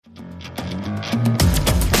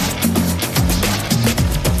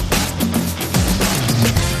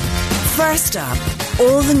First up,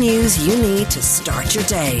 all the news you need to start your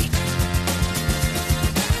day.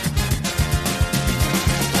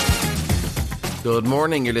 Good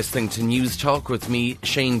morning, you're listening to News Talk with me,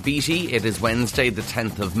 Shane Beattie. It is Wednesday the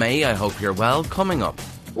 10th of May. I hope you're well. Coming up.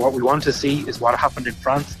 What we want to see is what happened in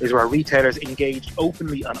France, is where retailers engaged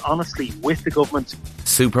openly and honestly with the government.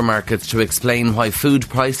 Supermarkets to explain why food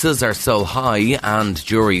prices are so high, and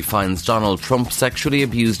jury finds Donald Trump sexually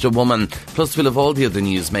abused a woman. Plus we'll have all the other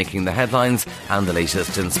news making the headlines and the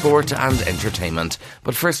latest in sport and entertainment.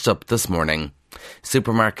 But first up this morning.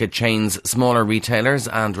 Supermarket chains, smaller retailers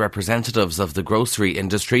and representatives of the grocery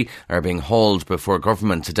industry are being hauled before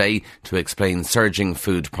government today to explain surging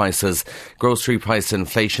food prices. Grocery price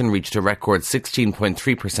inflation reached a record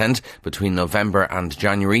 16.3% between November and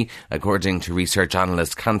January, according to research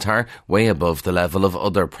analyst Kantar, way above the level of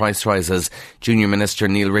other price rises. Junior Minister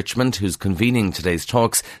Neil Richmond, who's convening today's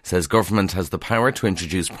talks, says government has the power to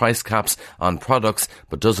introduce price caps on products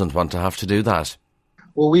but doesn't want to have to do that.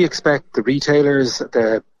 Well, we expect the retailers,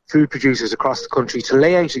 the food producers across the country to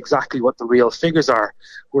lay out exactly what the real figures are.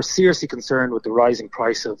 We're seriously concerned with the rising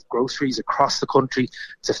price of groceries across the country.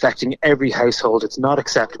 It's affecting every household. It's not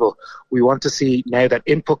acceptable. We want to see now that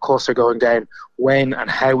input costs are going down, when and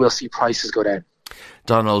how we'll see prices go down.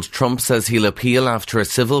 Donald Trump says he'll appeal after a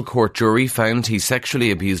civil court jury found he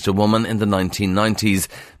sexually abused a woman in the 1990s.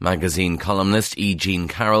 Magazine columnist E. Jean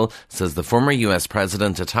Carroll says the former US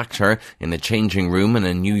president attacked her in a changing room in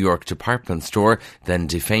a New York department store, then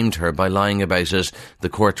defamed her by lying about it. The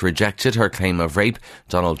court rejected her claim of rape.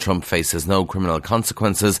 Donald Trump faces no criminal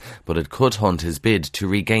consequences, but it could haunt his bid to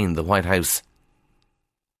regain the White House.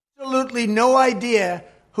 Absolutely no idea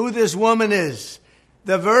who this woman is.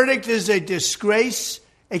 The verdict is a disgrace,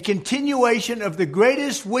 a continuation of the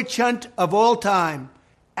greatest witch hunt of all time.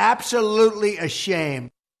 Absolutely a shame.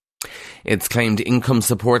 It's claimed income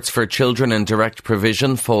supports for children in direct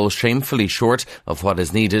provision fall shamefully short of what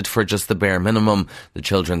is needed for just the bare minimum. The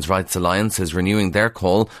Children's Rights Alliance is renewing their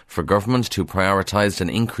call for government to prioritise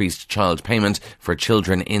an increased child payment for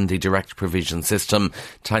children in the direct provision system.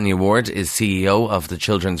 Tanya Ward is CEO of the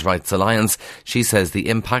Children's Rights Alliance. She says the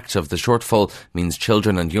impact of the shortfall means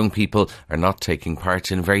children and young people are not taking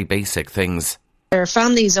part in very basic things. Their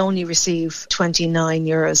families only receive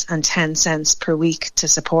 €29.10 per week to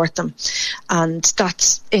support them. And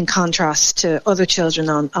that's in contrast to other children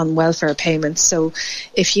on welfare payments. So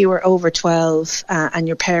if you were over 12 and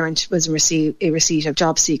your parent was in receipt of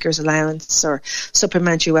job seekers allowance or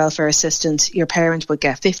supplementary welfare assistance, your parent would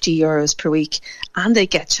get €50 per week and they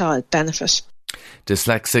get child benefit.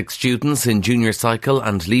 Dyslexic students in junior cycle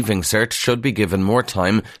and leaving cert should be given more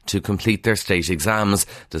time to complete their state exams.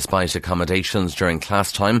 Despite accommodations during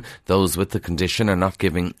class time, those with the condition are not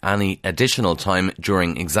given any additional time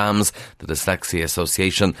during exams. The Dyslexia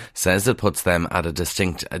Association says it puts them at a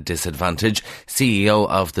distinct disadvantage. CEO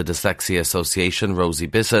of the Dyslexia Association, Rosie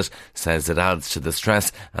Bissett, says it adds to the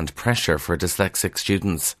stress and pressure for dyslexic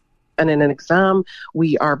students. And in an exam,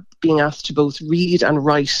 we are being asked to both read and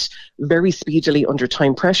write very speedily under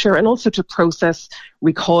time pressure and also to process,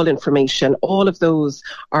 recall information. All of those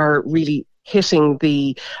are really hitting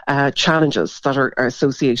the challenges that are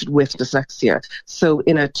associated with dyslexia. So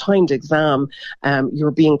in a timed exam, you're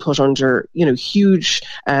being put under, huge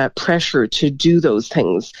pressure to do those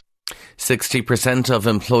things. 60% of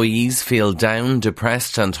employees feel down,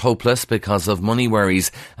 depressed and hopeless because of money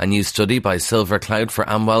worries. A new study by Silver Cloud for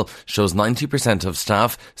Amwell shows 90% of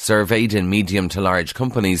staff surveyed in medium to large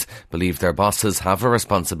companies believe their bosses have a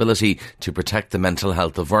responsibility to protect the mental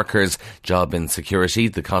health of workers. Job insecurity,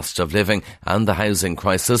 the cost of living and the housing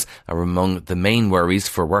crisis are among the main worries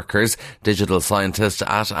for workers. Digital scientist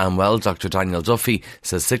at Amwell, Dr. Daniel Duffy,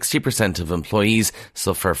 says 60% of employees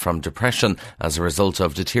suffer from depression as a result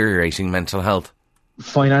of deteriorating mental health.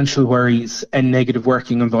 Financial worries and negative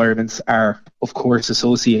working environments are, of course,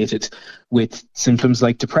 associated with symptoms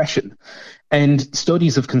like depression. And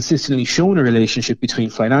studies have consistently shown a relationship between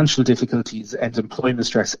financial difficulties and employment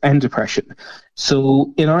stress and depression.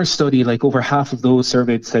 So in our study, over half of those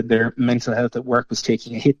surveyed said their mental health at work was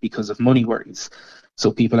taking a hit because of money worries.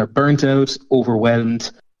 So people are burnt out,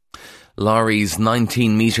 overwhelmed. Lorries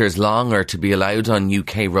 19 metres long are to be allowed on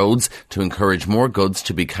UK roads to encourage more goods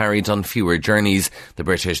to be carried on fewer journeys. The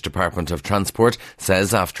British Department of Transport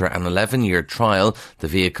says after an 11-year trial, the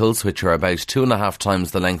vehicles, which are about 2.5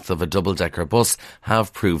 times the length of a double-decker bus,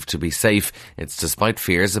 have proved to be safe. It's despite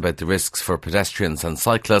fears about the risks for pedestrians and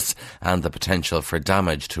cyclists and the potential for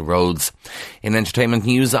damage to roads. In entertainment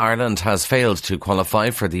news, Ireland has failed to qualify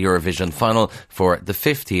for the Eurovision final for the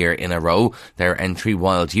 5th year in a row. Their entry,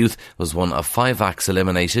 Wild Youth, was one of 5 acts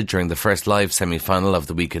eliminated during the first live semi-final of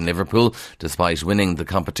the week in Liverpool. Despite winning the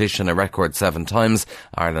competition a record 7 times,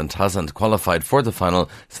 Ireland hasn't qualified for the final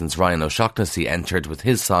since Ryan O'Shaughnessy entered with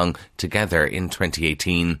his song Together in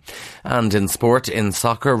 2018. And in sport, in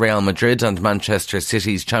soccer, Real Madrid and Manchester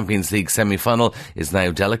City's Champions League semi-final is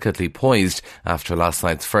now delicately poised after last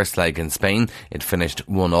night's first leg in Spain. It finished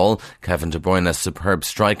 1-1. Kevin De Bruyne's superb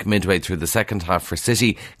strike midway through the second half for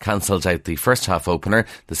City cancelled out the first half opener.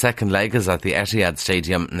 The second leg is at the Etihad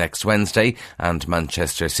Stadium next Wednesday, and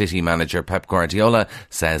Manchester City manager Pep Guardiola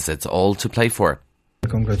says it's all to play for.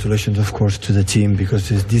 Congratulations, of course, to the team, because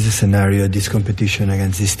this scenario, this competition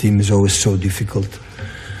against this team is always so difficult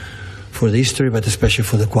for the history, but especially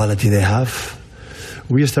for the quality they have.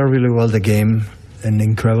 We started really well the game, an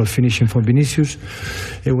incredible finishing from Vinicius.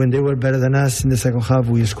 And when they were better than us in the second half,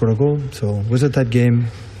 we scored a goal. So it was a tight game.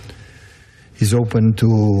 It's open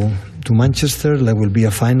to Manchester. There will be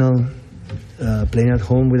a final, playing at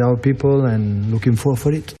home with our people, and looking forward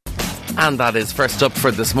for it. And that is First Up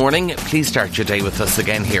for this morning. Please start your day with us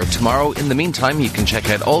again here tomorrow. In the meantime, you can check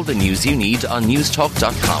out all the news you need on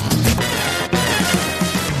newstalk.com.